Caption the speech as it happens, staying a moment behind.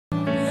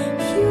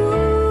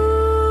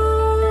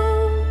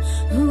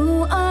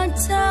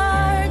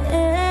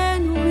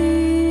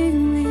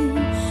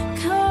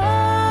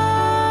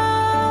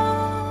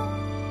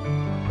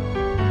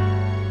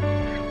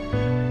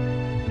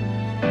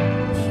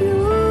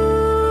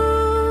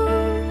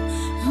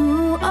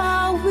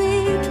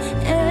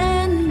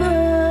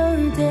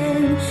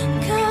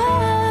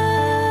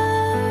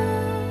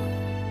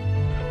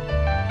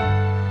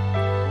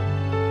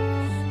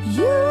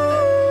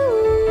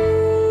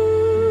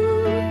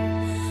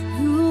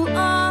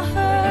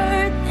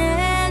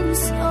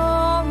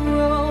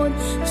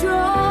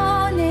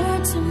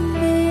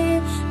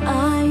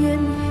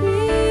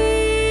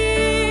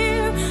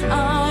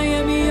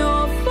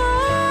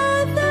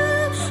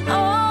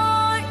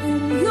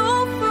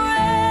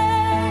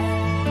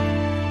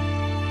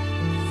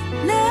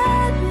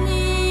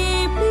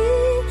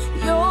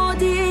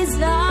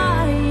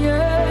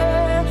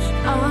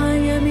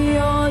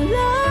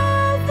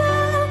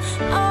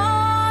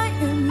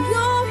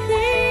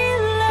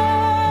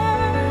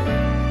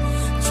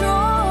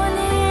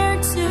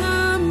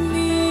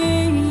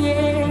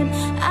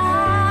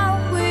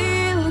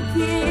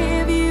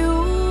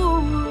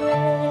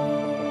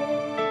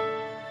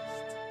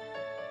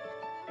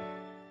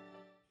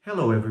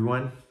Hello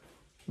everyone.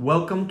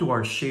 Welcome to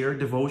our shared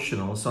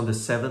devotionals on the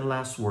 7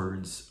 last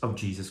words of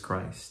Jesus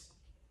Christ.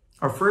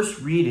 Our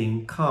first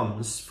reading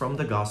comes from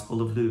the Gospel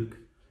of Luke.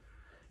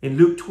 In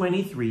Luke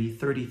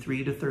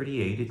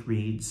 23:33-38 it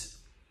reads,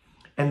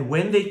 "And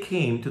when they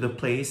came to the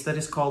place that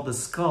is called the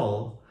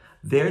Skull,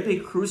 there they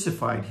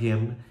crucified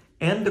him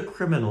and the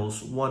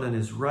criminals, one on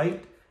his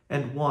right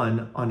and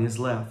one on his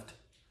left.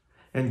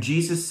 And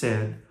Jesus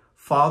said,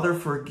 'Father,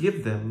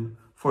 forgive them,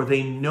 for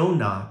they know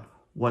not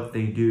what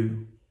they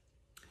do.'"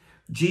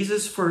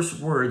 Jesus' first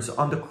words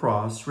on the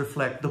cross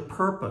reflect the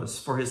purpose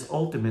for his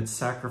ultimate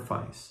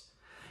sacrifice.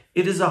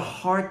 It is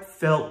a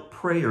heartfelt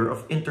prayer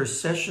of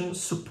intercession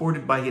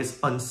supported by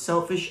his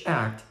unselfish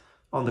act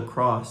on the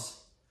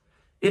cross.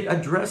 It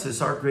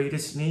addresses our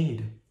greatest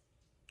need: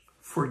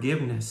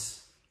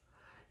 forgiveness.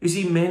 You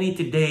see, many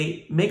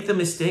today make the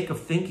mistake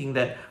of thinking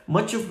that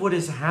much of what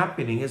is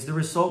happening is the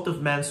result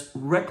of man's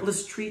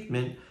reckless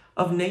treatment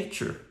of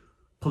nature,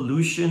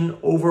 pollution,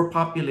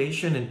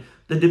 overpopulation, and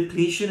the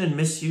depletion and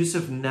misuse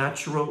of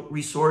natural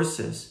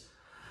resources.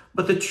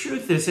 But the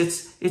truth is,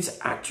 it's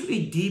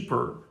actually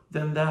deeper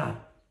than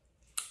that.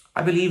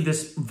 I believe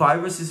this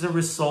virus is a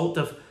result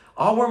of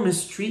our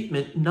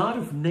mistreatment, not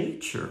of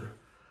nature,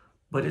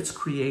 but its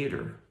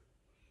creator.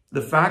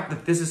 The fact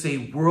that this is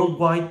a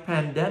worldwide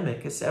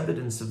pandemic is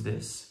evidence of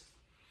this.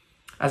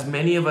 As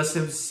many of us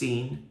have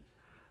seen,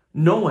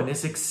 no one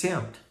is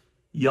exempt.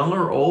 Young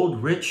or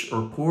old, rich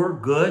or poor,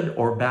 good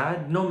or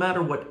bad, no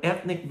matter what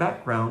ethnic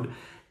background,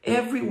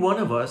 every one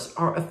of us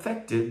are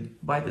affected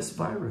by this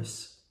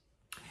virus.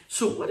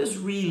 So what is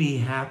really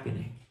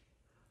happening?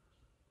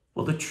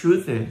 Well, the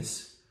truth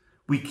is,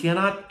 we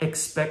cannot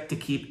expect to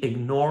keep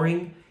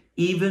ignoring,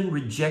 even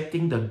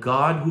rejecting the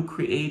God who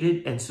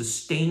created and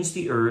sustains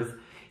the earth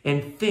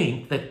and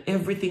think that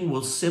everything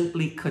will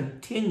simply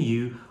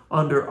continue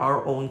under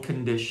our own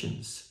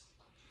conditions.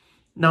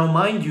 Now,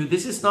 mind you,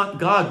 this is not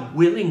God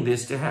willing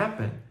this to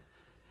happen.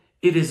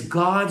 It is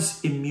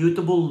God's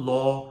immutable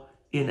law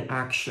in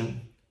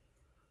action.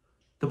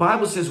 The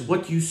Bible says,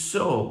 what you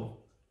sow,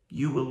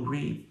 you will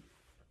reap.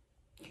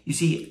 You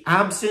see,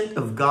 absent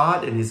of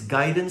God and his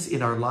guidance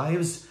in our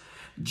lives,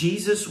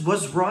 Jesus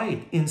was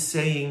right in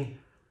saying,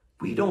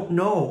 we don't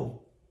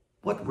know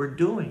what we're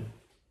doing.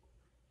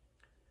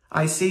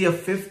 Isaiah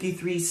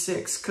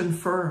 53:6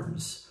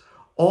 confirms,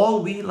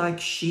 "All we like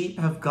sheep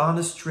have gone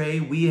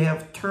astray. We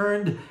have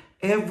turned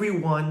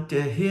everyone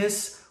to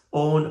his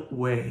own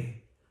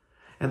way.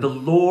 And the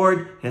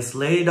Lord has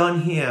laid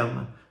on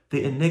him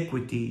the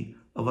iniquity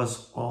of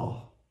us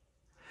all."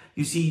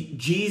 You see,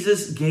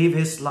 Jesus gave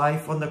his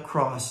life on the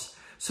cross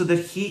so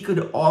that he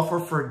could offer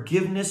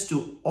forgiveness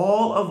to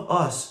all of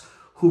us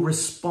who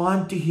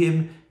respond to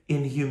him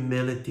in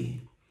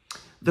humility.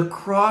 The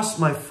cross,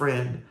 my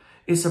friend,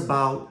 is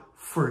about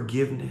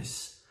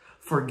forgiveness.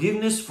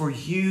 Forgiveness for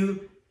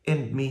you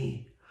and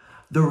me.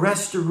 The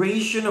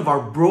restoration of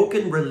our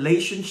broken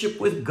relationship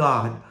with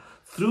God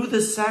through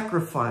the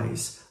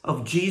sacrifice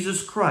of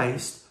Jesus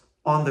Christ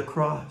on the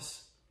cross.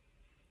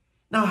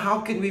 Now,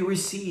 how can we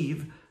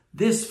receive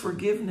this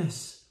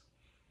forgiveness?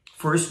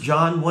 1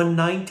 John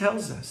 1:9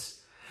 tells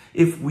us,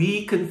 "If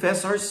we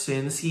confess our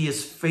sins, he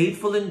is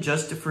faithful and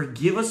just to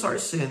forgive us our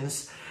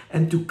sins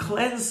and to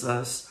cleanse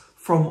us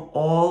from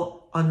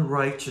all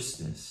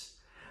unrighteousness."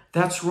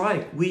 That's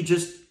right. We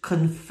just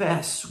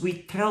confess. We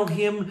tell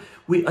him,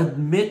 we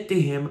admit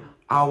to him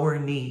our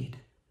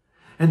need.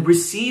 And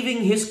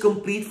receiving his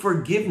complete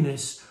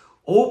forgiveness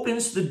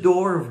opens the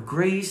door of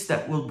grace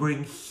that will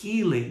bring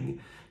healing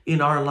in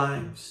our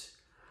lives.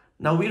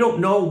 Now, we don't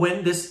know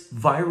when this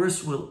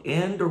virus will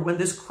end or when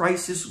this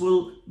crisis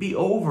will be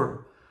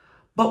over.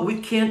 But we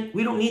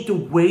don't need to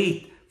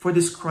wait for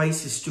this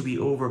crisis to be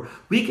over.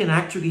 We can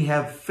actually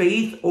have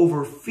faith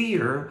over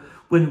fear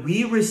when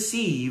we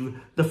receive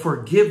the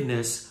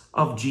forgiveness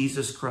of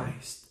Jesus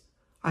Christ.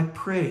 I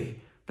pray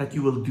that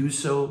you will do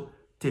so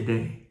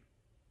today.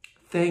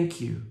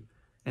 Thank you,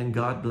 and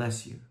God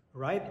bless you.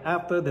 Right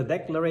after the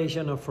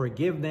declaration of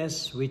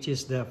forgiveness, which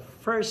is the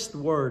first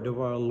word of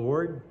our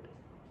Lord,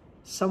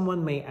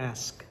 someone may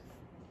ask,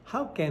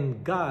 how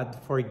can God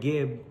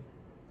forgive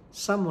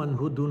someone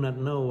who do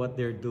not know what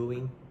they're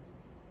doing?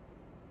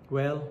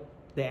 Well,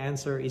 the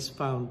answer is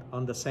found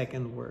on the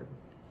second word.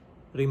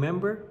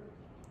 Remember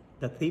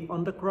the thief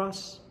on the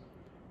cross?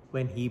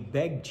 When he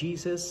begged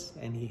Jesus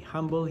and he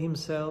humbled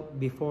himself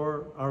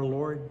before our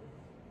Lord,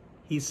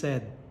 he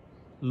said,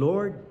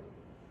 "Lord,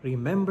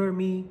 remember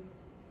me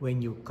when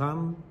you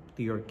come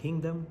to your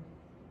kingdom."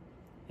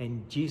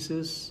 And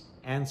Jesus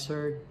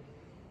answered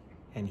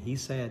and he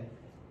said,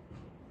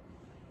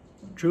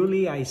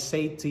 "Truly I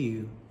say to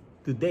you,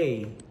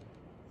 today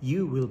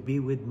you will be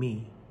with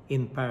me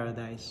in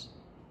paradise."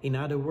 In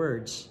other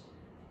words,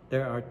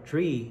 there are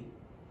three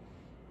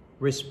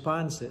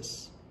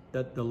responses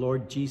that the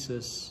Lord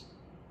Jesus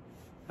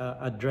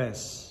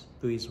addressed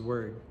to his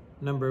word.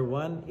 Number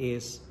one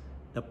is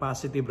the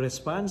positive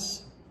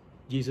response.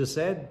 Jesus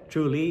said,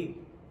 "Truly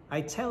I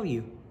tell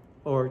you,"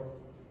 or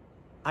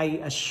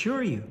 "I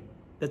assure you."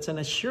 That's an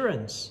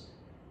assurance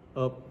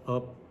of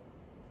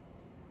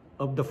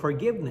of the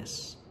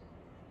forgiveness.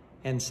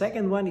 And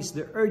second one is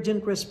the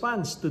urgent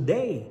response,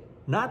 today,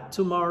 not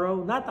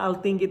tomorrow, not I'll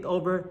think it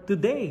over,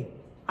 today.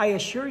 I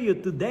assure you,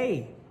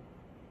 today.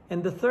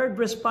 And the third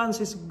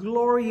response is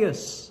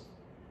glorious.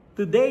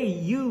 Today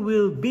you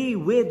will be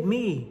with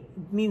me.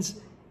 It means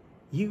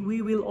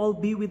we will all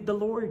be with the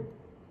Lord.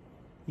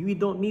 We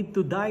don't need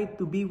to die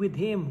to be with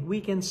Him.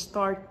 We can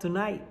start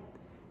tonight.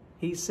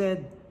 He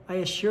said,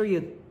 I assure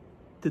you,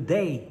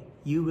 today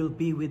you will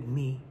be with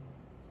me.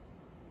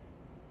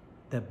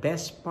 The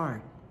best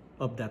part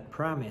of that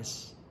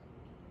promise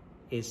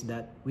is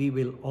that we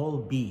will all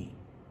be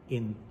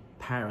in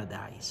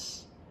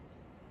paradise.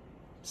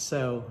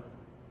 So,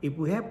 if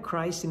we have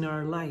Christ in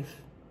our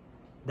life,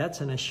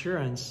 that's an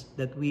assurance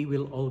that we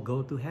will all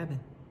go to heaven.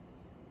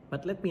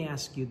 But let me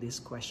ask you this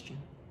question.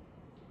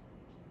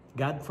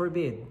 God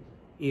forbid,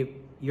 if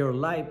your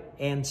life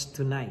ends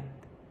tonight,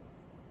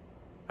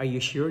 are you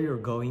sure you're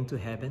going to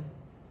heaven?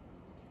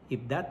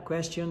 If that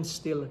question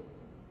still a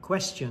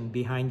question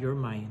behind your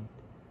mind,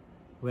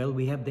 well,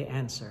 we have the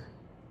answer.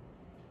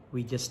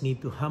 We just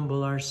need to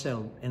humble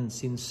ourselves and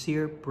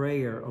sincere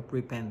prayer of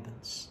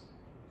repentance.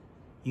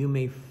 You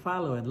may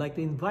follow. I'd like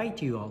to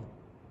invite you all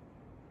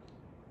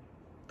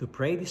to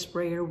pray this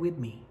prayer with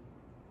me.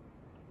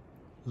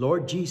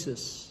 Lord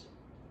Jesus,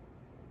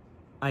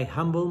 I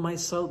humble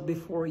myself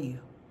before you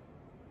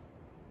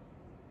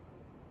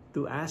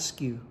to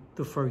ask you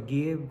to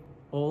forgive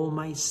all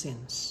my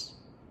sins.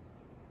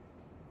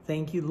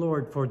 Thank you,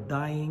 Lord, for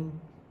dying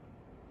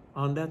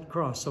on that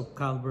cross of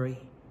Calvary.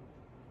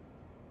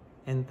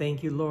 And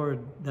thank you, Lord,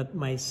 that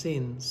my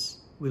sins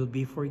will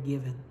be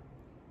forgiven.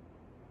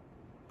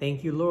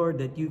 Thank you, Lord,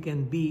 that you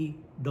can be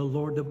the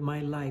Lord of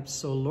my life.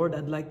 So, Lord,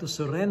 I'd like to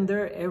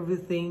surrender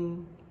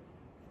everything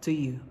to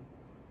you.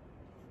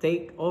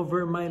 Take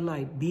over my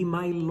life. Be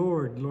my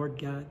Lord,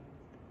 Lord God.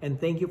 And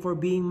thank you for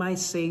being my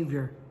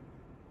Savior.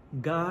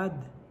 God,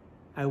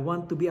 I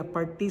want to be a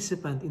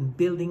participant in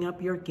building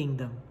up your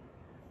kingdom.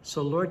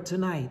 So, Lord,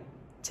 tonight,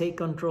 take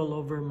control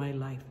over my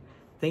life.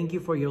 Thank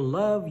you for your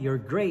love, your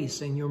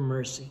grace, and your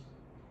mercy.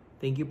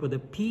 Thank you for the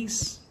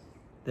peace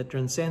that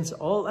transcends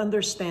all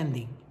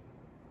understanding.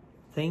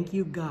 Thank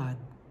you, God,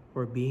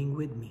 for being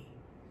with me.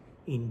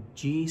 In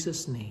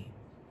Jesus' name,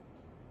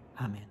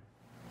 amen.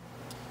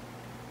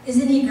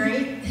 Isn't he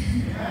great?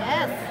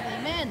 Yes,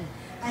 amen.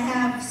 I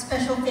have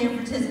special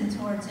favoritism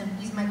towards him.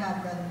 He's my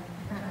god brother.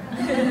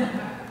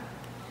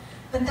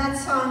 But that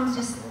song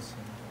just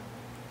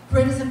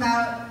brings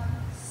about,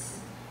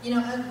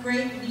 a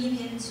great lead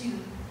into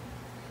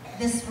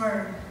this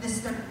word,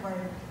 this third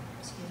word.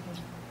 Excuse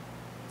me.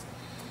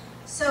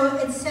 So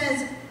it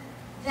says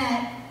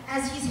that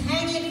as he's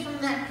hanging from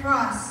that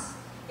cross,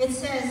 it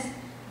says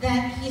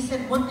that he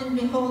said, "Woman,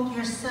 behold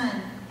your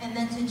son," and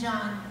then to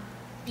John,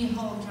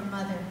 "Behold your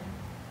mother."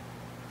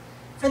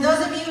 For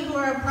those of you who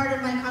are a part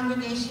of my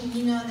congregation,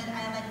 you know that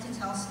I like to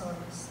tell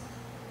stories.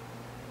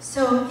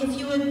 So if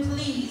you would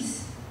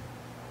please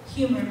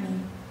humor me.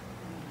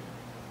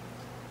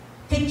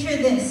 Picture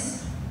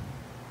this.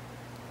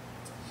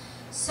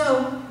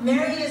 So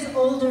Mary is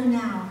older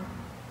now.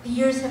 The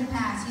years have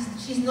passed.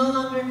 She's no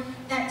longer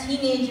that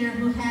teenager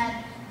who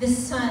had this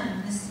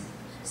son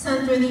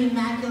through the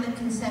Immaculate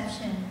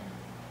Conception.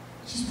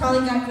 She's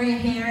probably got gray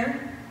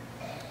hair.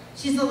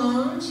 She's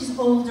alone. She's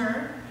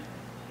older.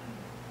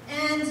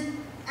 And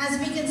as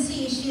we can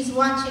see, she's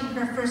watching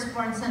her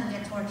firstborn son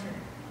get tortured,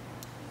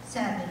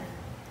 sadly.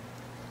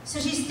 So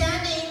she's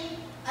standing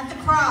at the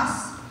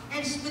cross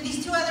and with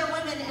these two other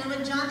women and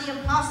with John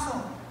the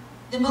Apostle,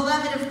 the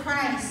beloved of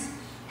Christ.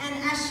 And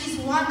as she's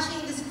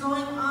watching this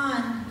going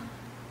on,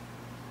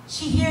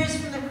 she hears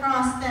from the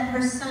cross that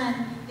her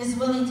son is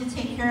willing to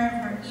take care of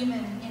her even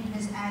in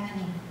his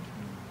agony.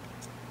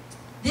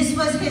 This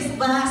was his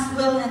last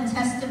will and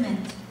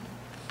testament.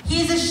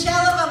 He is a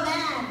shell of a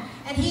man,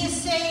 and he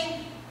is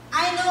saying,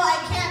 I know I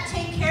can't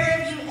take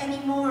care of you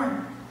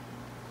anymore.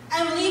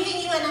 I'm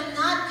leaving you, and I'm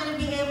not going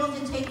to be able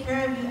to take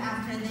care of you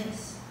after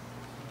this.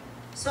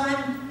 So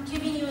I'm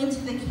giving you into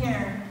the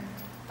care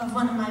of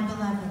one of my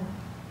beloved.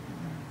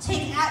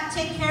 Take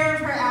care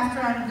of her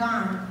after I'm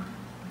gone.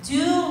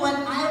 Do what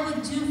I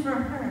would do for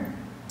her.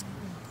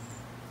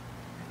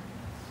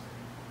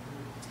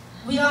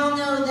 We all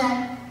know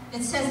that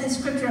it says in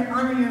Scripture,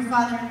 honor your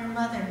father and your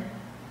mother,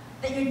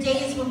 that your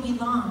days will be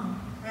long,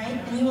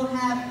 right? And you will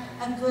have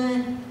a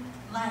good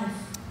life.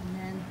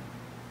 Amen.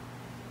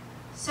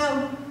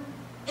 So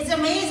it's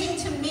amazing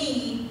to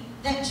me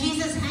that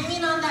Jesus,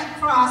 hanging on that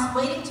cross,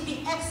 waiting to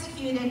be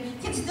executed,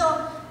 can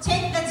still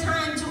take the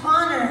time to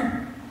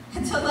honor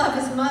and to love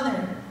his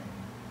mother.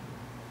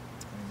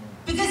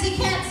 Because he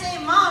can't say,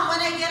 Mom, when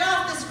I get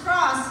off this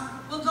cross,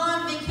 we'll go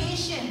on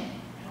vacation.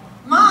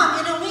 Mom,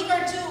 in a week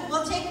or two,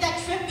 we'll take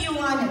that trip you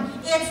wanted.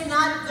 It's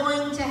not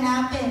going to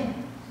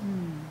happen.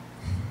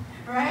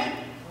 Right?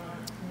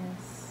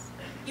 Yes.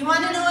 You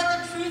want to know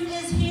what the truth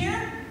is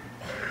here?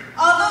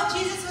 Although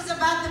Jesus was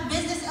about the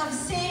business of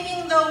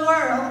saving the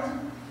world,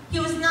 he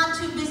was not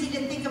too busy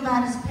to think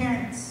about his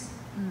parents.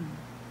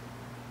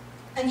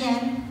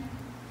 Again,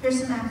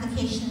 here's some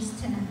applications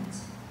tonight.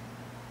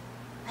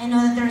 I know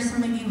that there are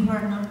some of you who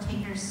are note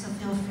takers, so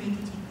feel free to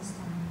take this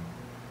down.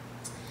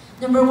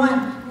 Number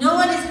 1, no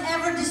one is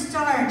ever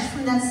discharged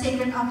from that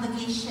sacred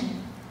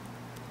obligation.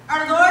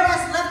 Our Lord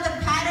has left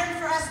a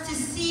pattern for us to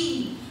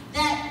see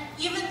that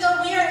even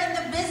though we are in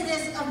the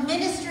business of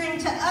ministering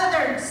to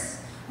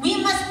others,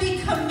 we must be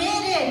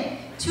committed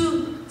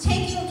to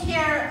taking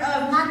care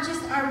of not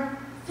just our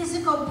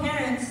physical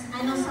parents.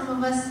 I know some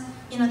of us,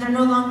 they're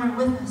no longer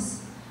with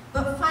us.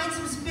 But find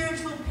some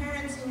spiritual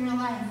parents in your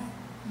life.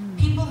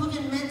 People who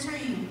can mentor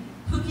you,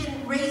 who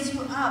can raise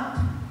you up.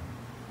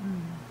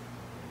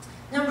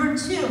 Number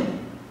 2,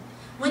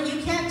 when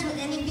you can't do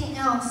anything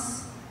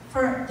else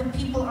for the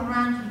people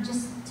around you,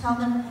 just tell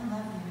them I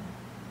love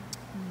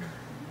you.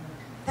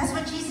 That's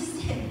what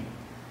Jesus did.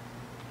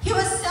 He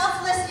was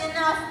selfless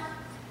enough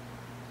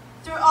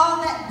through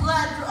all that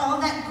blood, through all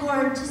that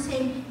gore, to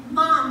say,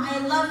 Mom,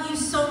 I love you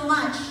so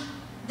much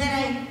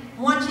that I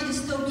want you to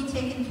still be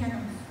taken care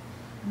of.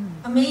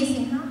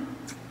 Amazing, huh?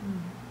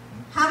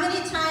 How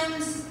many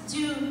times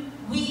do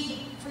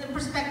we, from the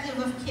perspective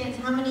of kids,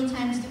 how many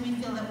times do we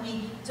feel that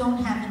we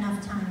don't have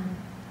enough time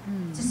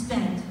to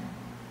spend?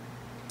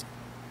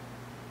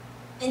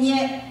 And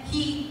yet,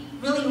 he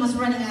really was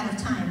running out of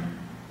time,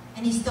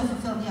 and he still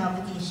fulfilled the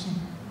obligation.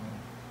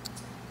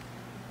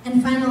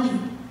 And finally,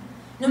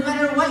 no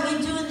matter what you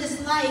do in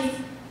this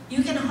life,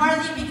 you can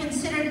hardly be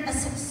considered a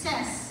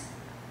success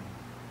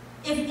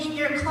if in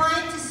your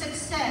climb to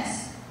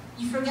success,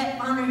 you forget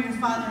honor your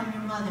father and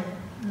your mother,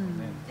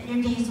 that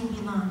your days will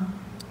be long.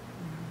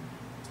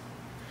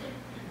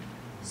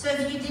 So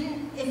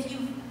if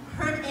you've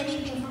heard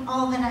anything from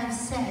all that I've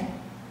said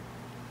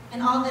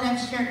and all that I've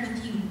shared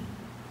with you,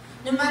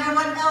 no matter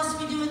what else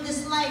we do in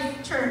this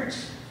life, church,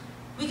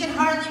 we can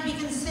hardly be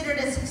considered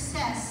a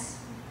success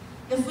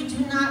if we do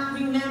not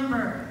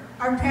remember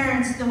our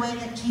parents the way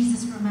that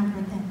Jesus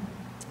remembered them.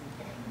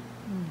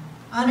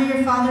 Honor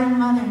your father and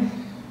mother.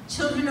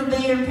 Children,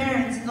 obey your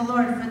parents in the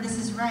Lord, for this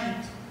is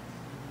right.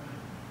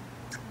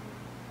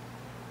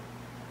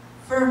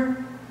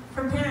 For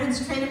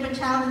parents, train up a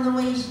child in the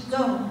way he should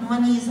go, and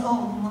when he is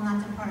old, he will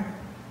not depart.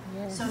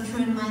 Yes. So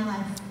true in my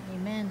life.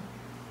 Amen.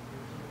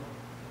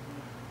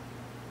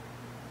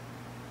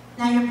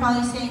 Now you're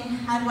probably saying,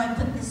 how do I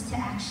put this to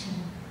action?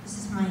 This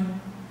is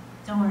mine.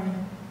 Don't worry.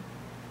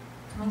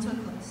 Coming to a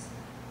close.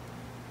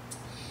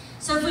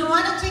 So if we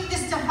want to take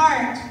this to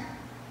heart,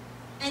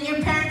 and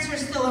your parents are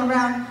still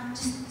around,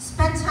 just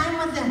spend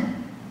time with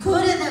them. Go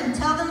to them.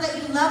 Tell them that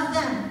you love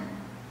them.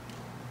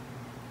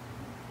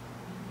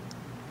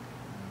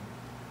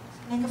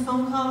 Make a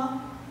phone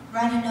call.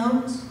 Write a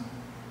note.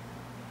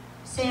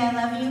 Say, I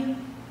love you.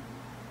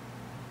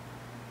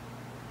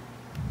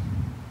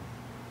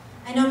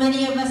 I know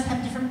many of us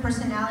have different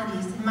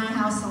personalities. In my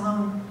house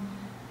alone,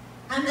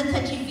 I'm the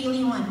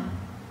touchy-feely one.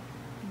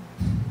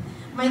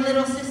 My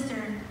little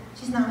sister,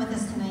 she's not with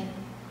us tonight.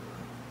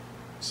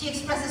 She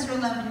expresses her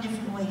love in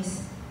different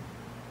ways.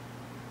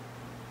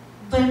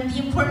 But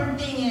the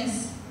important thing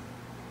is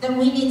that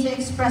we need to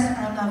express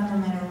our love no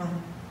matter what.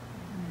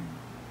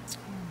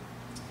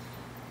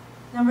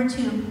 Number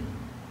 2,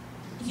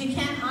 if you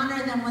can't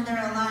honor them when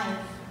they're alive,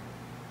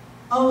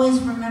 always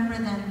remember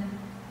them,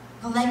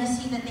 the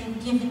legacy that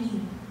they've given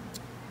you,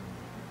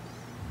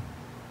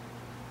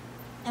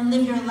 and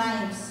live your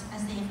lives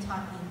as they have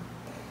taught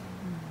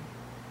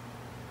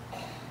you.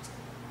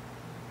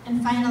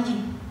 And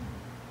finally,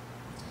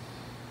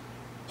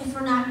 if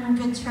we're not in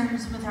good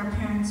terms with our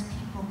parents'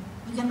 people,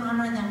 we can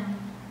honor them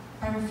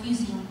by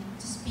refusing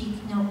to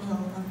speak no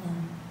ill of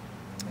them.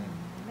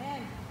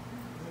 Amen.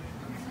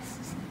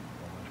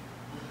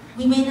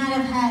 We may not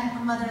have had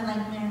a mother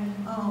like Mary,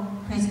 oh,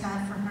 praise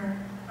God for her,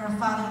 or a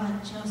father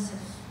like Joseph.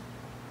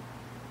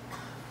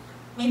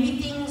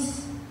 Maybe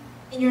things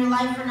in your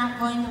life are not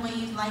going the way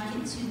you'd like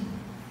it to.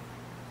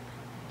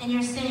 And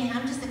you're saying,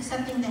 I'm just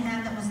accepting the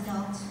hand that was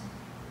dealt.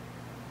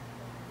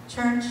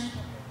 Church,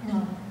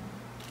 no.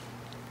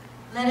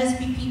 Let us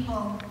be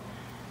people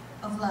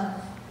of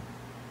love.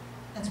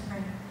 Let's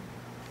pray.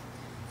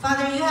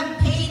 Father, you have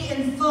paid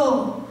in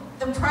full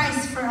the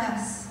price for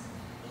us.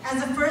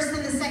 As the first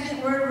and the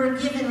second word were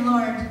given,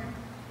 Lord,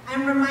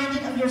 I'm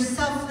reminded of your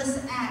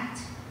selfless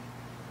act.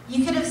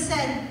 You could have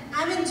said,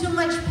 I'm in too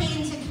much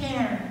pain to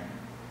care.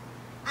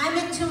 I'm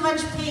in too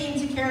much pain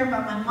to care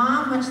about my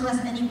mom, much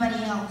less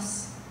anybody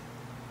else.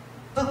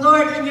 But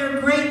Lord, in your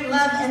great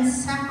love and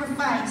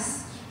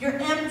sacrifice, your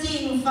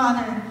emptying,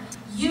 Father,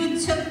 you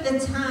took the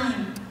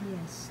time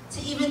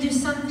to even do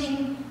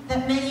something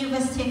that many of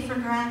us take for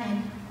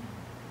granted.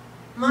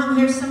 Mom,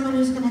 here's someone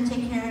who's going to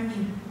take care of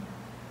you.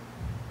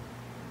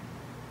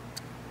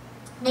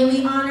 May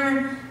we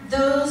honor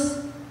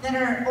those that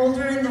are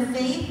older in the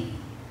faith,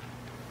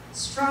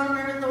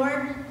 stronger,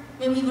 Lord.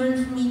 May we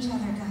learn from each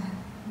other, God.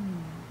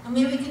 And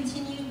may we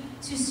continue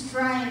to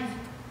strive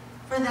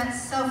for that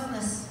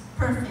selfless,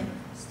 perfect,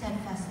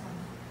 steadfast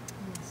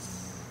love.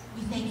 Yes.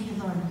 We thank you,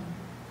 Lord.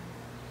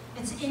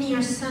 It's in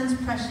your Son's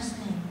precious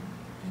name.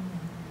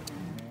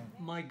 Amen.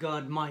 My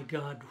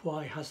God,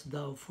 why hast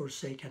thou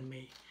forsaken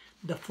me?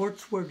 The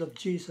fourth word of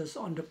Jesus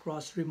on the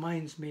cross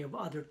reminds me of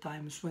other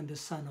times when the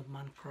Son of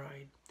Man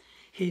cried.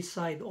 He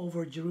sighed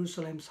over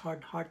Jerusalem's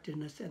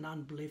hard-heartedness and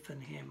unbelief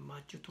in him,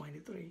 Matthew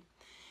 23.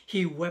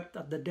 He wept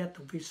at the death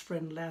of his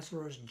friend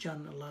Lazarus,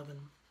 John 11.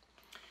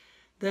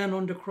 Then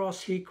on the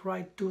cross he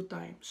cried 2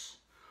 times.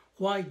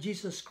 Why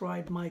Jesus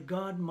cried, my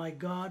God,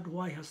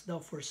 why hast thou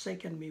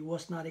forsaken me?"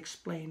 was not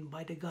explained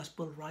by the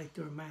gospel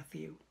writer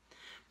Matthew.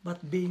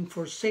 But being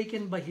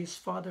forsaken by his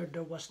Father,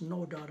 there was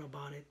no doubt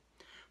about it.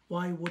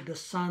 Why would the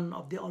Son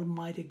of the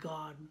Almighty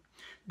God,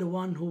 the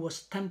one who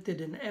was tempted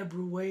in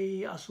every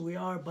way as we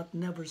are but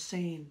never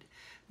sinned,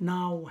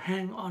 now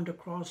hang on the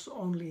cross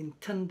only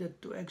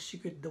intended to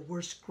execute the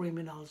worst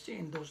criminals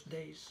in those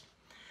days?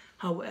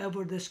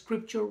 However, the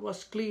scripture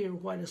was clear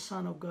why the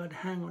Son of God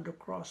hung on the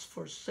cross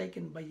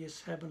forsaken by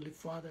his heavenly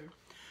Father.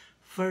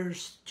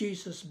 First,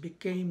 Jesus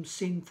became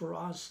sin for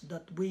us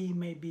that we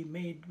may be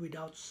made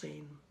without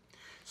sin.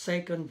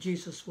 Second,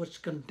 Jesus was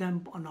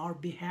condemned on our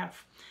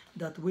behalf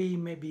that we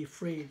may be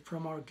freed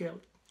from our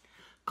guilt.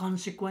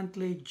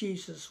 Consequently,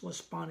 Jesus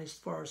was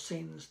punished for our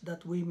sins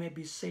that we may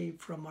be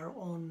saved from our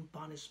own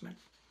punishment.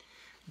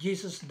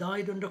 Jesus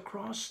died on the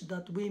cross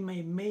that we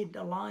may be made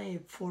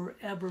alive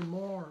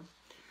forevermore.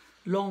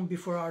 Long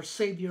before our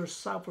Savior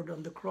suffered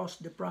on the cross,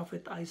 the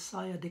prophet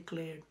Isaiah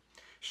declared,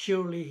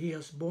 "Surely he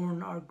has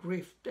borne our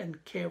grief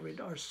and carried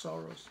our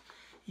sorrows.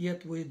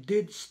 Yet we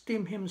did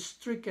esteem him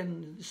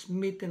stricken,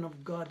 smitten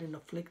of God, and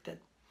afflicted.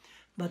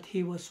 But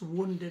he was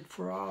wounded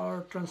for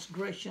our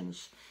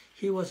transgressions.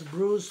 He was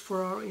bruised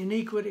for our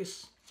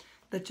iniquities.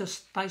 The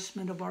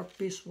chastisement of our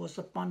peace was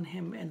upon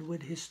him, and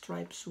with his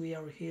stripes we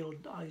are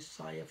healed."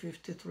 Isaiah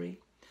 53.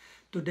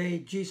 Today,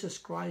 Jesus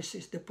Christ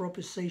is the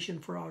propitiation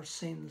for our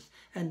sins,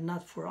 and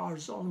not for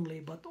ours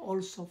only, but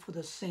also for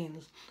the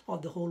sins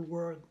of the whole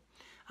world.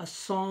 A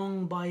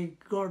song by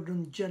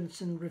Gordon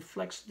Jensen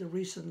reflects the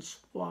reasons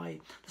why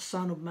the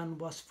Son of Man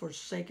was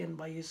forsaken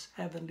by his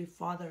heavenly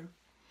Father.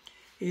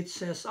 It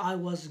says, "I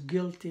was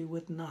guilty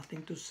with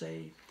nothing to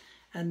say,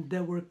 and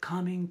they were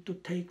coming to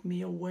take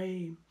me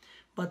away.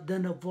 But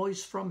then a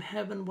voice from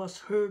heaven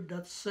was heard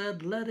that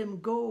said, 'Let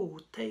him go,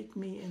 take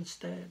me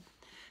instead.'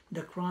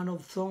 The crown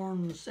of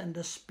thorns and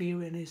the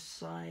spear in his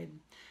side,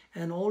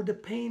 and all the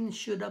pain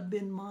should have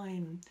been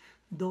mine.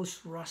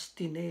 Those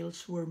rusty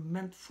nails were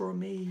meant for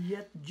me,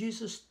 yet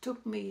Jesus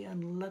took me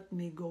and let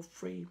me go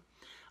free.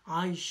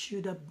 I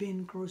should have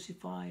been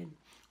crucified.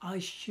 I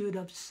should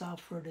have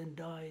suffered and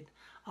died.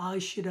 I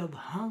should have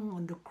hung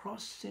on the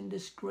cross in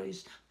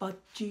disgrace,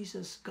 but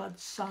Jesus,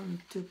 God's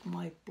Son, took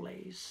my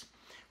place.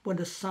 When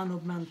the Son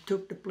of Man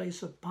took the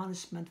place of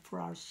punishment for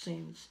our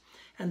sins,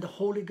 and the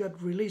Holy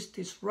God released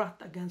his wrath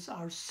against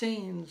our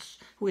sins,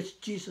 which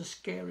Jesus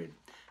carried,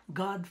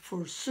 God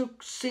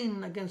forsook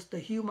sin against the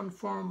human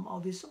form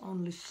of his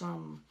only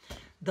Son.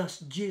 Thus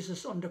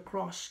Jesus on the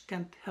cross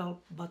can't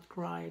help but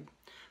cried,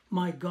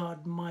 my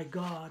God,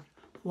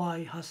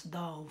 why hast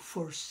thou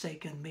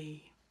forsaken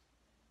me?"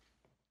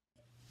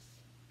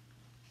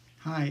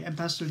 Hi, I'm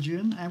Pastor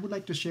June. I would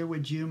like to share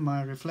with you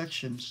my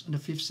reflections on the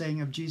fifth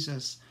saying of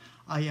Jesus,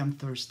 "I am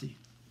thirsty."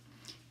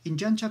 In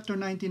John chapter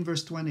 19,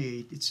 verse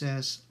 28, it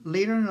says,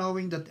 "Later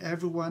knowing that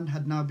everyone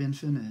had now been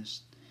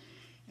finished,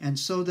 and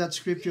so that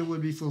scripture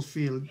would be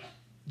fulfilled,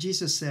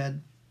 Jesus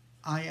said,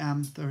 'I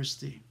am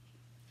thirsty.'"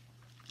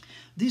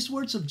 These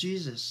words of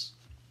Jesus,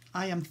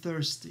 "I am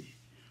thirsty,"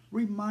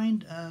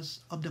 remind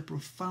us of the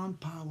profound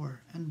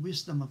power and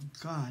wisdom of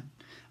God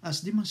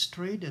as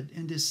demonstrated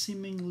in this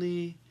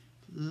seemingly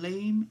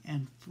lame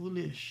and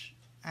foolish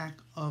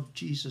act of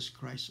Jesus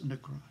Christ on the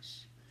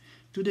cross.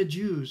 To the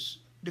Jews,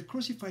 the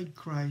crucified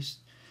Christ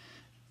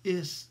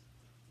is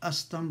a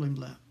stumbling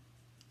block.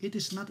 It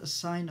is not a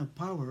sign of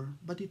power,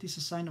 but it is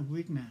a sign of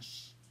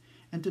weakness.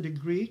 And to the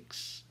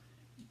Greeks,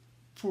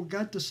 for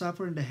God to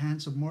suffer in the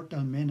hands of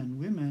mortal men and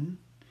women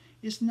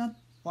is not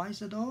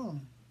wise at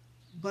all,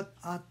 but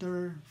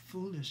utter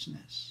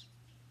foolishness.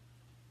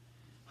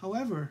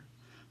 However,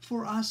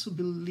 for us who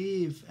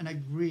believe and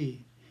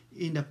agree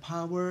in the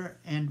power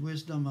and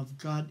wisdom of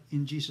God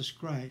in Jesus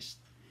Christ,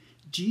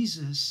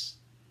 Jesus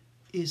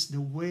is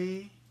the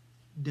way,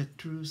 the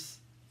truth,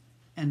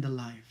 and the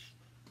life.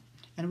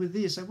 And with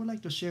this, I would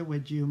like to share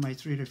with you my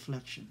 3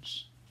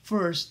 reflections.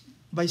 First,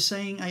 by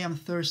saying I am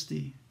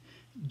thirsty,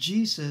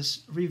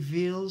 Jesus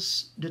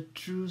reveals the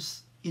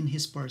truth in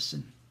his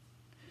person.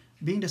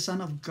 Being the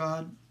Son of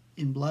God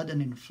in blood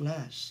and in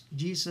flesh,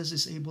 Jesus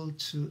is able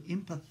to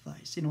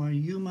empathize in our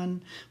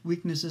human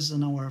weaknesses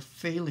and our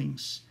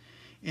failings,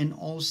 and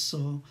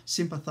also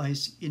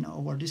sympathize in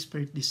our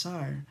desperate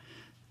desire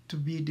to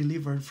be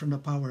delivered from the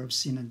power of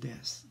sin and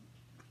death.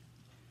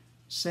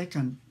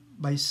 Second,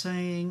 by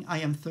saying, I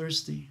am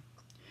thirsty,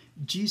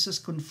 Jesus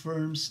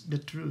confirms the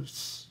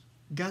truth.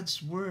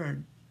 God's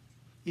word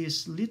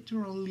is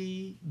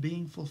literally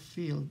being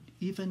fulfilled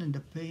even in the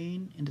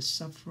pain and the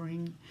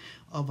suffering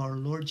of our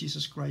Lord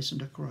Jesus Christ on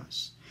the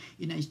cross.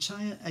 In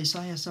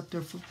Isaiah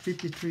chapter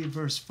 53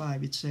 verse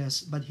 5, it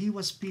says, "But he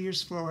was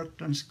pierced for our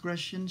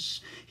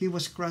transgressions, he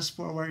was crushed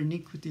for our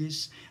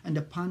iniquities, and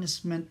the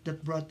punishment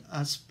that brought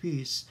us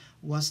peace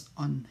was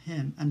on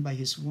him, and by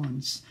his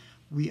wounds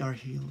we are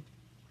healed."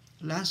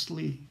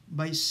 Lastly,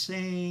 by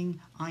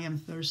saying, "I am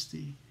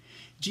thirsty,"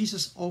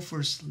 Jesus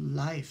offers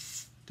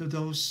life to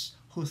those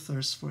who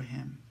thirst for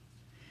him.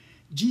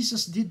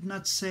 Jesus did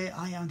not say,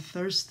 "I am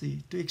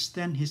thirsty," to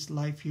extend his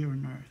life here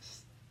on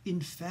earth. In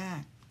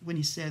fact, when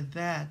he said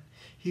that,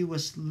 he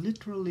was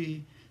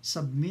literally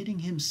submitting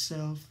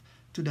himself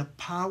to the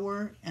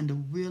power and the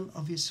will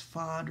of his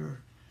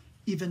Father,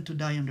 even to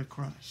die on the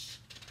cross.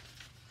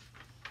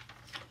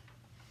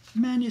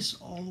 Man is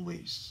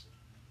always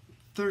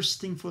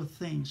thirsting for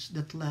things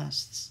that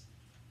lasts,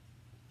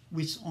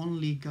 which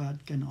only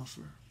God can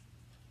offer.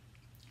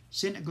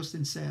 St.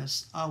 Augustine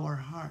says, "Our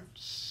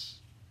hearts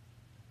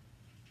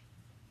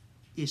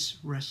is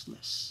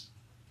restless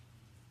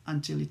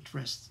until it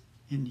rests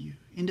in you."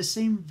 In the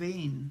same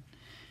vein,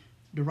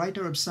 the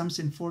writer of Psalms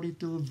in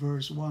 42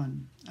 verse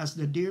 1, "As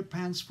the deer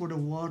pants for the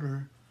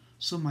water,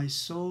 so my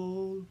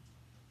soul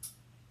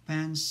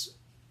pants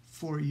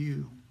for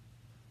you."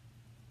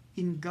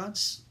 In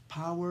God's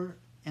power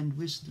and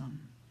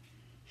wisdom,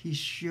 he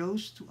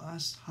shows to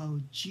us how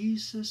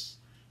Jesus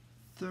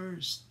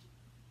thirsts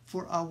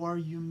for our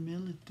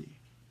humility,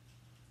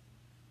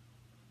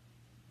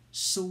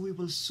 so we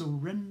will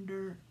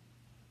surrender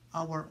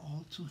our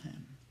all to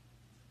him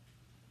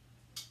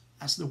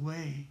as the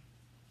way,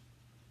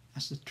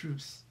 as the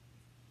truth,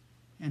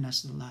 and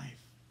as the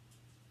life,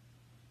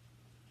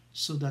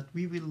 so that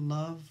we will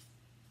love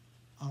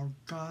our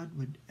God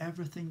with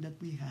everything that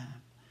we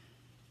have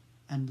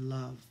and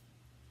love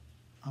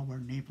our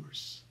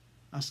neighbors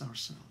as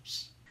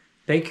ourselves.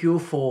 Thank you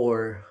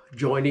for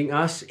joining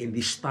us in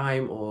this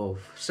time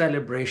of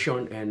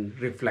celebration and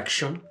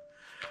reflection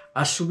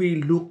as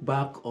we look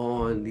back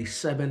on the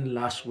 7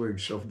 last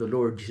words of the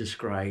Lord Jesus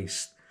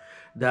Christ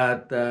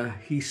that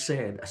he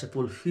said as a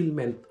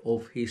fulfillment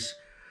of his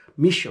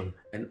mission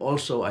and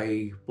also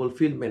a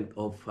fulfillment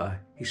of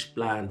his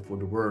plan for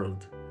the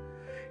world.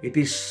 It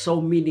is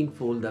so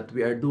meaningful that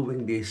we are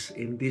doing this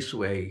in this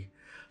way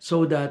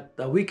so that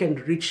we can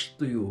reach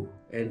to you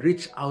and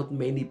reach out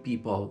many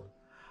people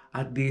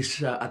at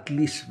this at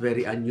least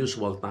very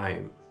unusual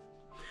time.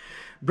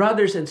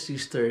 Brothers and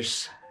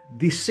sisters,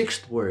 this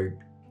 6th word,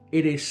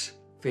 it is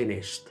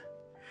finished.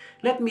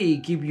 Let me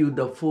give you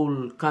the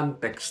full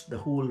context, the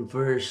whole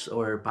verse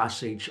or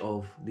passage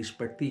of this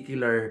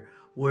particular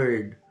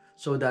word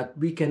so that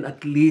we can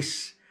at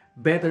least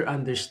better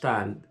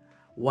understand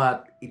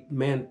what it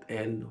meant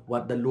and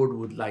what the Lord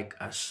would like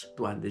us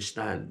to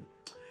understand.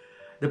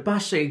 The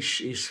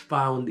passage is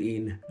found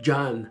in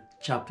John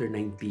chapter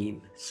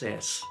 19,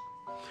 says,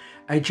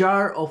 "A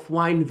jar of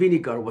wine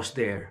vinegar was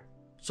there,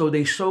 so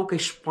they soaked a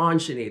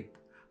sponge in it,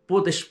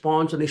 put a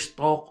sponge on a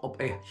stalk of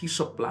a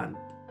hyssop plant,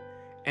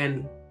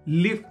 and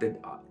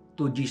lifted up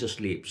to Jesus'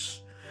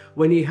 lips.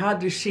 When he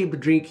had received the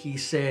drink, he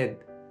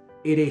said,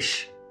 'It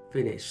is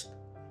finished.'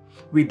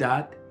 With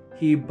that,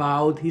 he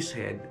bowed his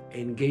head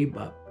and gave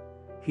up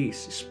his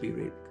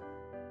spirit."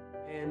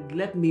 And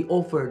let me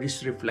offer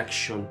this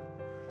reflection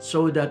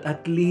so that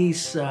at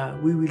least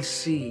we will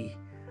see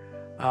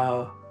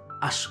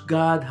as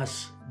God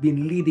has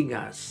been leading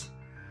us,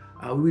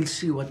 we will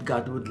see what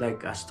God would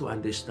like us to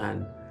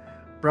understand.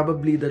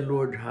 Probably the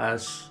Lord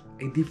has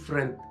a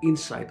different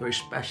insight or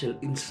special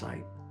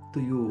insight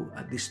to you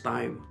at this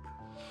time.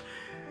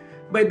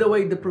 By the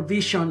way, the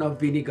provision of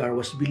vinegar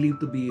was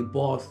believed to be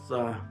both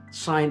a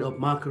sign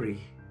of mockery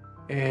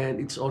and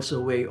it's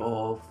also a way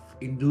of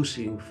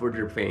inducing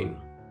further pain.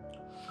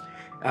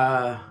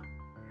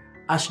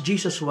 As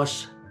Jesus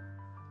was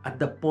at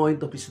the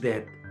point of his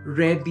death,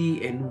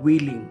 ready and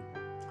willing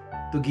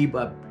to give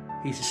up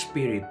his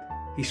spirit,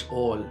 his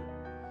all,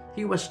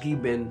 he was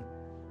given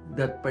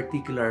that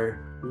particular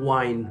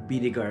wine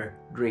vinegar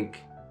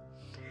drink.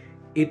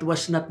 It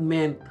was not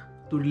meant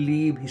to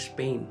relieve his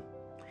pain.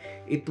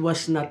 It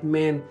was not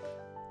meant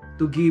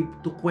to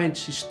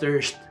quench his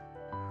thirst,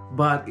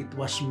 but it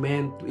was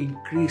meant to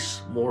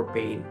increase more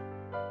pain.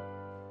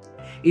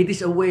 It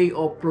is a way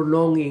of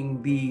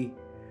prolonging the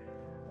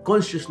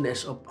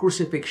consciousness of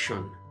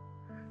crucifixion,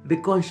 the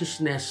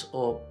consciousness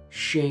of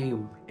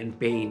shame and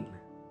pain.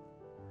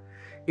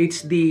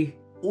 It's the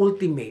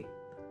ultimate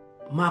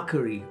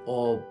mockery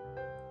of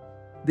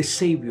the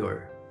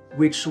Savior,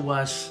 which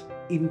was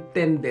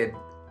intended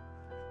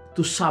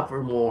to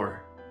suffer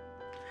more.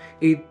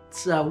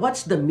 It's what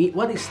is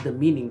the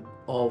meaning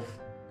of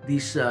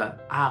this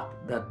act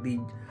that the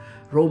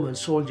Roman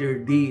soldier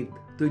did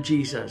to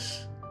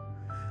Jesus?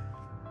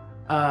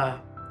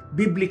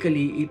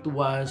 Biblically, it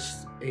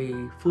was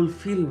a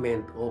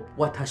fulfillment of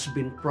what has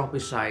been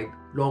prophesied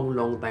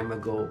long time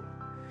ago.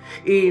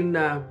 In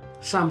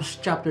Psalms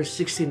chapter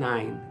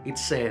 69, it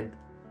said,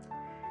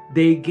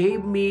 "They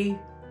gave me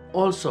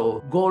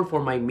also gold for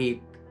my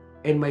meat,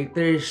 and my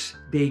thirst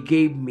they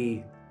gave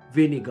me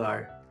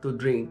vinegar to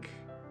drink.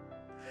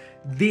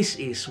 This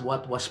is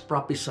what was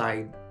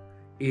prophesied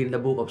in the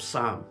book of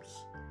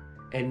Psalms.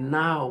 And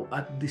now,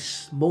 at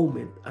this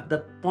moment, at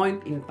that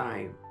point in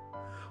time,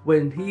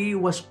 when he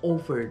was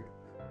offered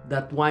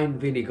that wine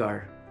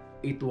vinegar,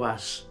 it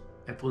was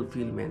a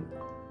fulfillment.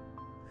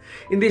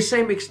 In the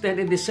same extent,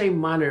 in the same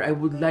manner, I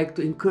would like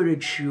to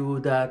encourage you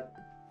that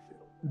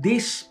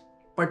this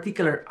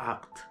particular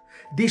act,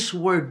 this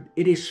word,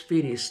 it is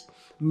finished,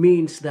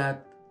 means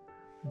that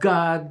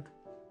God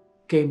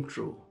came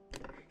true.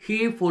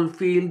 He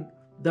fulfilled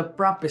the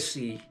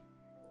prophecy.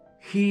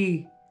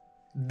 He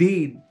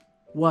did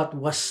what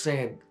was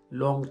said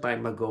long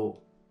time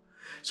ago.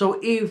 So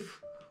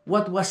if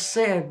what was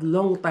said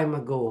long time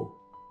ago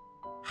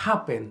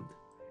happened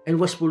and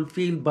was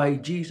fulfilled by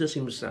Jesus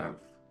himself,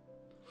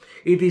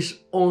 it is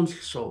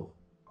also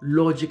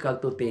logical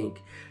to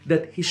think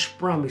that his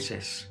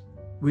promises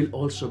will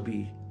also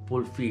be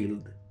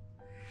fulfilled.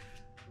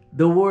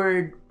 The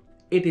word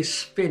 "it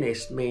is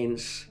finished"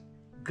 means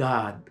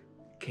God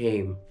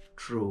came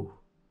true.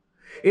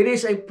 It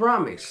is a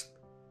promise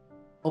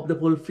of the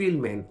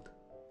fulfillment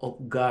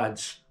of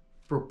God's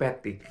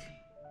prophetic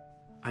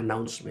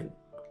announcement.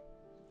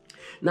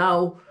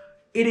 Now,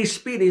 "it is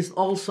finished"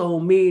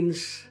 also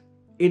means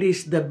it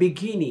is the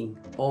beginning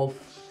of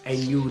a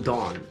new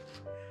dawn,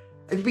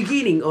 the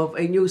beginning of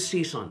a new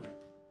season.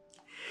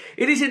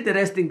 It is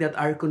interesting that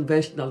our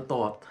conventional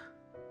thought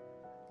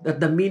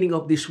that the meaning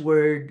of this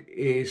word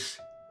is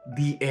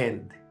the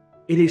end.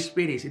 It is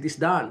finished. It is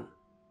done.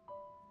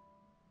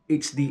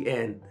 It's the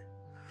end.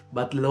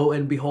 But lo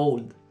and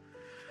behold,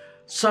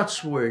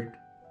 such word,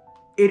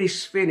 "it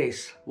is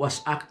finished,"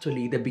 was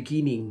actually the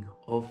beginning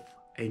of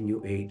a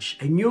new age,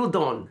 a new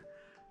dawn,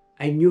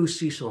 a new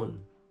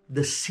season,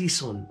 the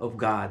season of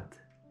God.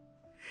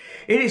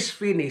 "It is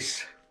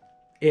finished"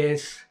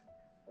 is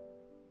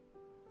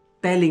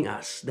telling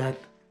us that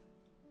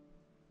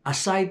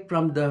aside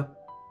from the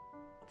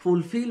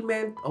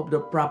fulfillment of the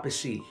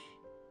prophecy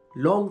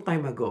long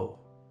time ago,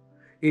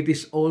 it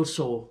is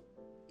also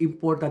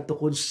important to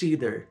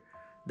consider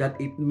that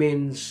it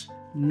means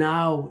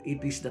now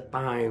it is the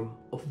time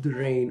of the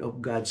reign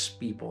of God's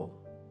people.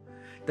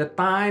 The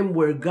time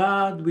where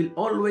God will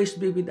always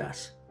be with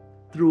us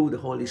through the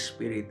Holy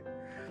Spirit.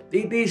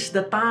 It is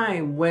the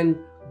time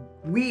when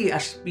we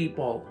as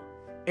people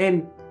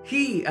and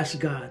He as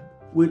God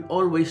will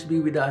always be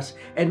with us,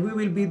 and we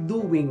will be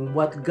doing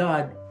what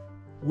God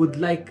would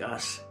like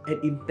us and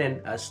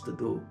intend us to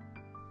do.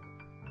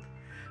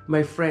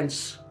 My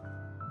friends,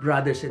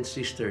 brothers and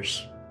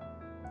sisters,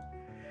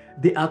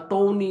 the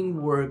atoning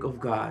work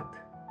of God,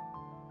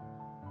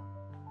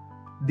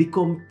 the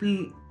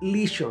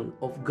completion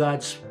of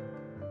God's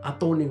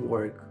atoning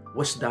work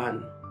was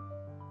done.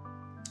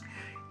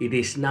 It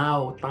is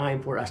now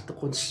time for us to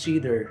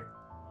consider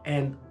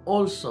and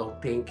also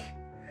think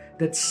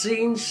that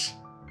since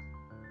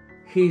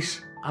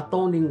His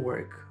atoning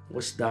work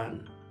was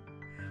done,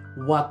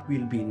 what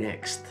will be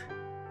next?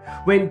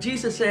 When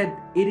Jesus said,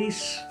 "It is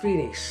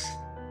finished,"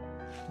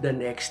 the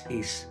next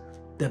is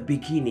the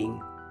beginning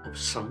of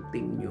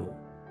something new.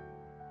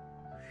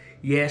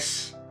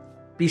 Yes,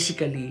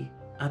 physically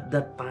at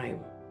that time,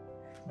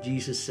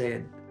 Jesus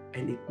said,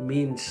 and it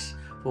means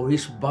for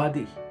His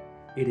body,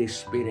 it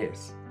is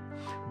finished.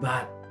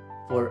 But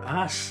for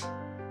us,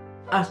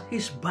 as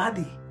His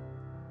body,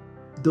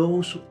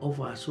 those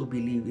of us who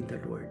believe in the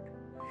Lord,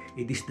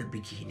 it is the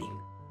beginning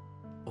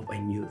of a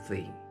new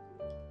thing.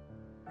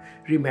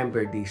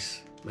 Remember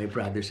this, my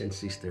brothers and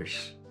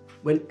sisters.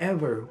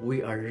 Whenever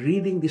we are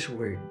reading this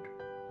word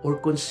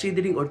or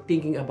considering or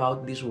thinking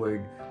about this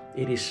word,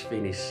 "it is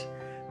finished,"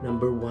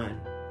 number one,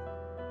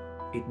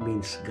 it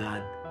means God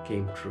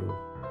came true.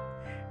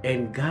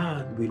 And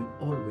God will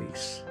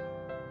always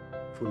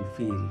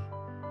fulfill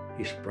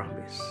His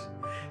promise.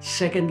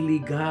 Secondly,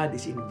 God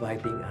is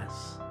inviting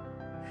us.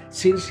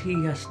 Since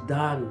He has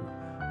done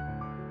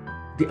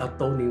the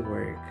atoning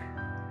work,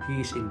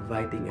 He is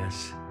inviting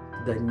us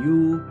to the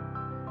new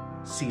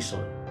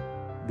season,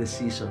 the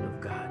season of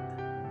God.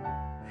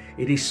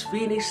 It is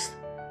finished.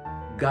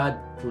 God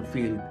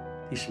fulfilled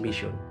His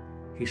mission,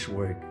 His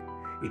work.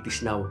 It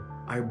is now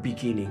our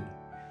beginning,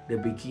 the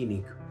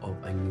beginning of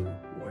a new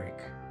work.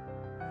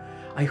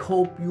 I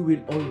hope you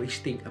will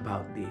always think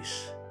about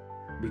this,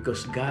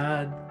 because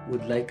God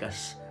would like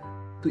us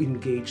to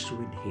engage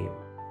with Him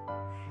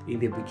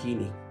in the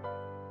beginning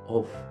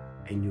of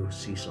a new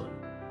season,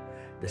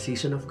 the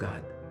season of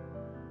God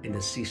and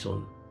the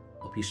season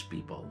of His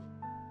people.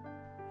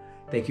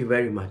 Thank you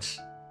very much.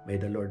 May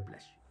the Lord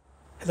bless you.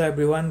 Hello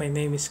everyone, my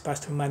name is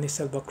Pastor Manny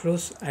Salva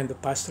Cruz. I'm the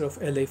pastor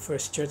of LA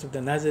First Church of the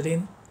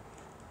Nazarene.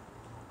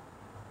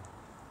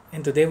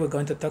 And today we're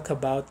going to talk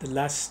about the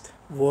last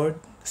word,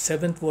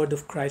 seventh word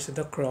of Christ at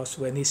the cross,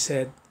 when He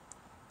said,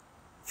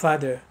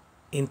 "Father,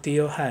 into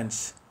your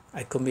hands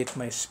I commit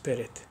my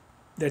spirit."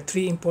 There are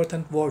three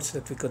important words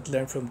that we could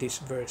learn from this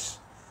verse.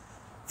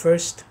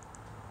 First,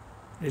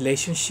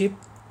 relationship.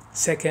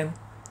 Second,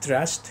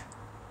 trust.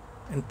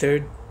 And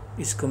third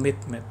is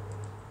commitment.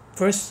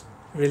 First,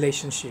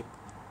 relationship.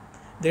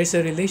 There's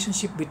a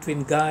relationship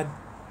between God,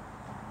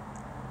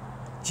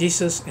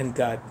 Jesus, and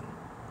God.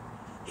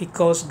 He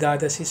calls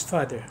God as his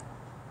Father.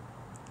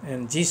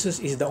 And Jesus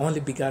is the only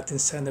begotten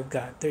Son of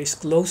God. There is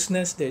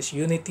closeness, there is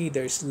unity,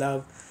 there is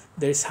love,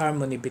 there is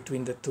harmony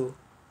between the two.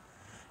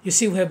 You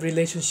see, we have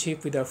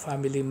relationship with our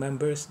family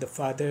members, the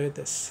father,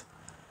 the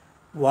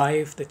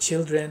wife, the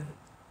children.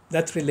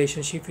 That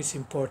relationship is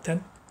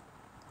important.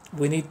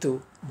 We need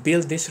to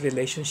build this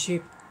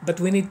relationship, but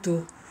we need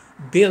to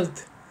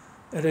build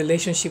a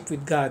relationship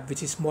with God,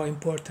 which is more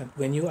important.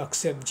 When you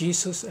accept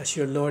Jesus as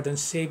your Lord and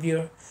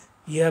Savior,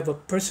 you have a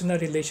personal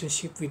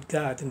relationship with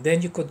God, and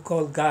then you could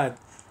call God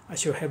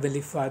as your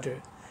Heavenly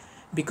Father.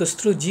 Because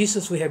through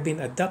Jesus, we have been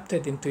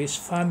adopted into His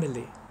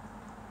family.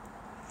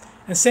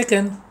 And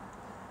second,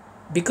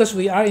 because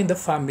we are in the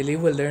family,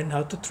 we learn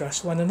how to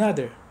trust one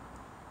another.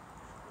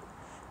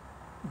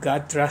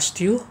 God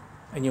trusts you,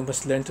 and you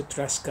must learn to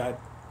trust God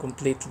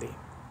completely.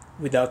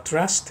 Without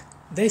trust,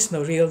 there is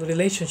no real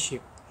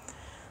relationship.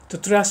 To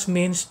trust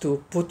means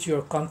to put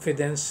your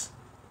confidence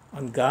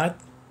on God,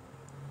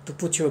 to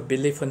put your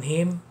belief on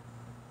Him,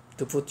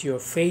 to put your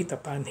faith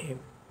upon Him.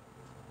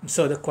 And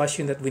so the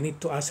question that we need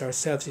to ask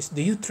ourselves is,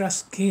 do you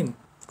trust Him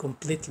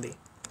completely?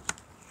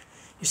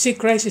 You see,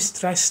 Christ is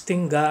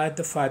trusting God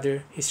the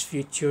Father, His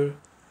future,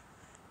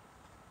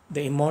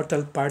 the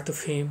immortal part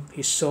of Him,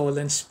 His soul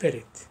and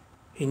spirit.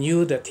 He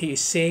knew that He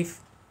is safe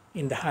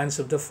in the hands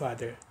of the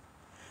Father.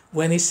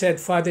 When He said,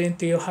 Father,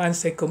 into your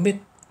hands I commit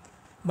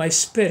my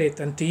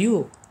spirit unto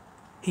you,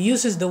 He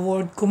uses the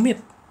word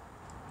commit.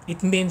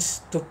 It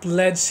means to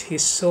pledge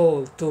His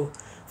soul, to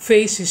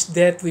face His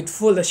death with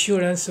full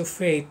assurance of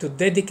faith, to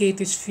dedicate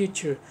His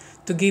future,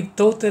 to give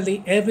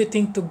totally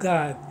everything to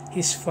God,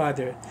 His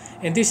Father.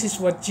 And this is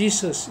what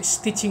Jesus is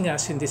teaching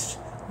us in this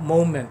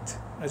moment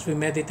as we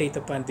meditate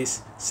upon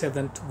this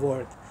seventh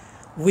word.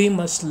 We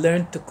must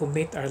learn to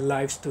commit our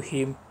lives to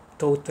Him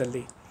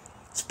totally,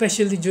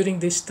 especially during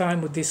this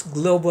time of this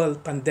global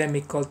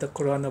pandemic called the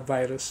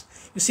coronavirus.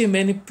 You see,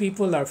 many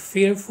people are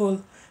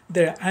fearful,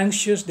 they're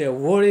anxious, they're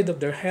worried of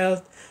their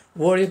health,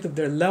 worried of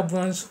their loved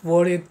ones,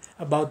 worried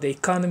about the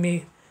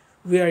economy.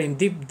 We are in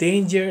deep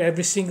danger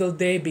every single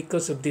day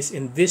because of this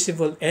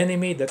invisible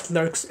enemy that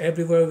lurks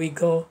everywhere we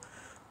go.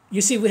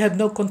 You see, we have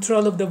no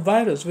control of the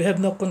virus. We have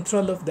no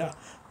control of the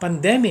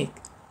pandemic.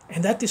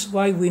 And that is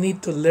why we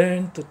need to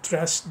learn to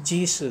trust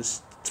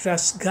Jesus, to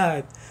trust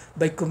God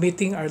by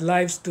committing our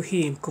lives to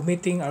Him,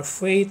 committing our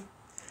faith,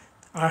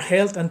 our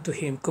health unto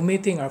Him,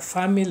 committing our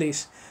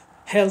families'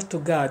 health to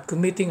God,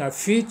 committing our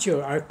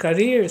future, our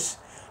careers,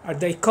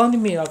 the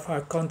economy of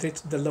our country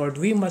to the Lord.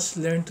 We must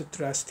learn to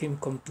trust Him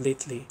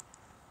completely.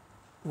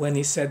 When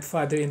He said,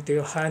 Father, into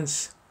your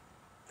hands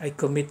I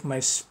commit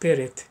my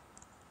spirit.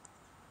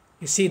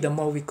 You see, the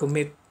more we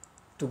commit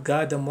to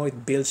God, the more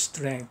it builds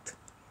strength.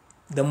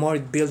 The more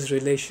it builds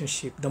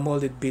relationship, the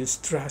more it builds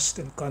trust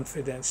and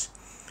confidence.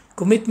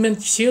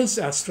 Commitment shields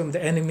us from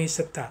the enemy's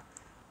attack.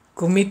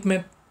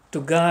 Commitment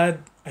to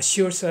God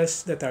assures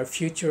us that our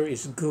future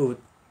is good.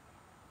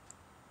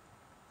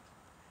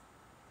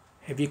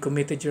 Have you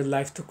committed your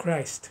life to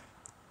Christ?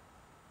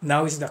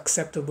 Now is the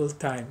acceptable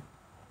time.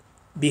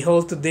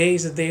 Behold, today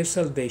is the day of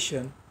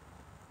salvation.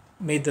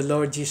 May the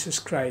Lord Jesus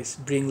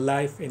Christ bring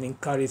life and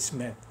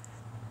encouragement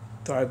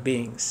to our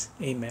beings.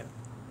 Amen.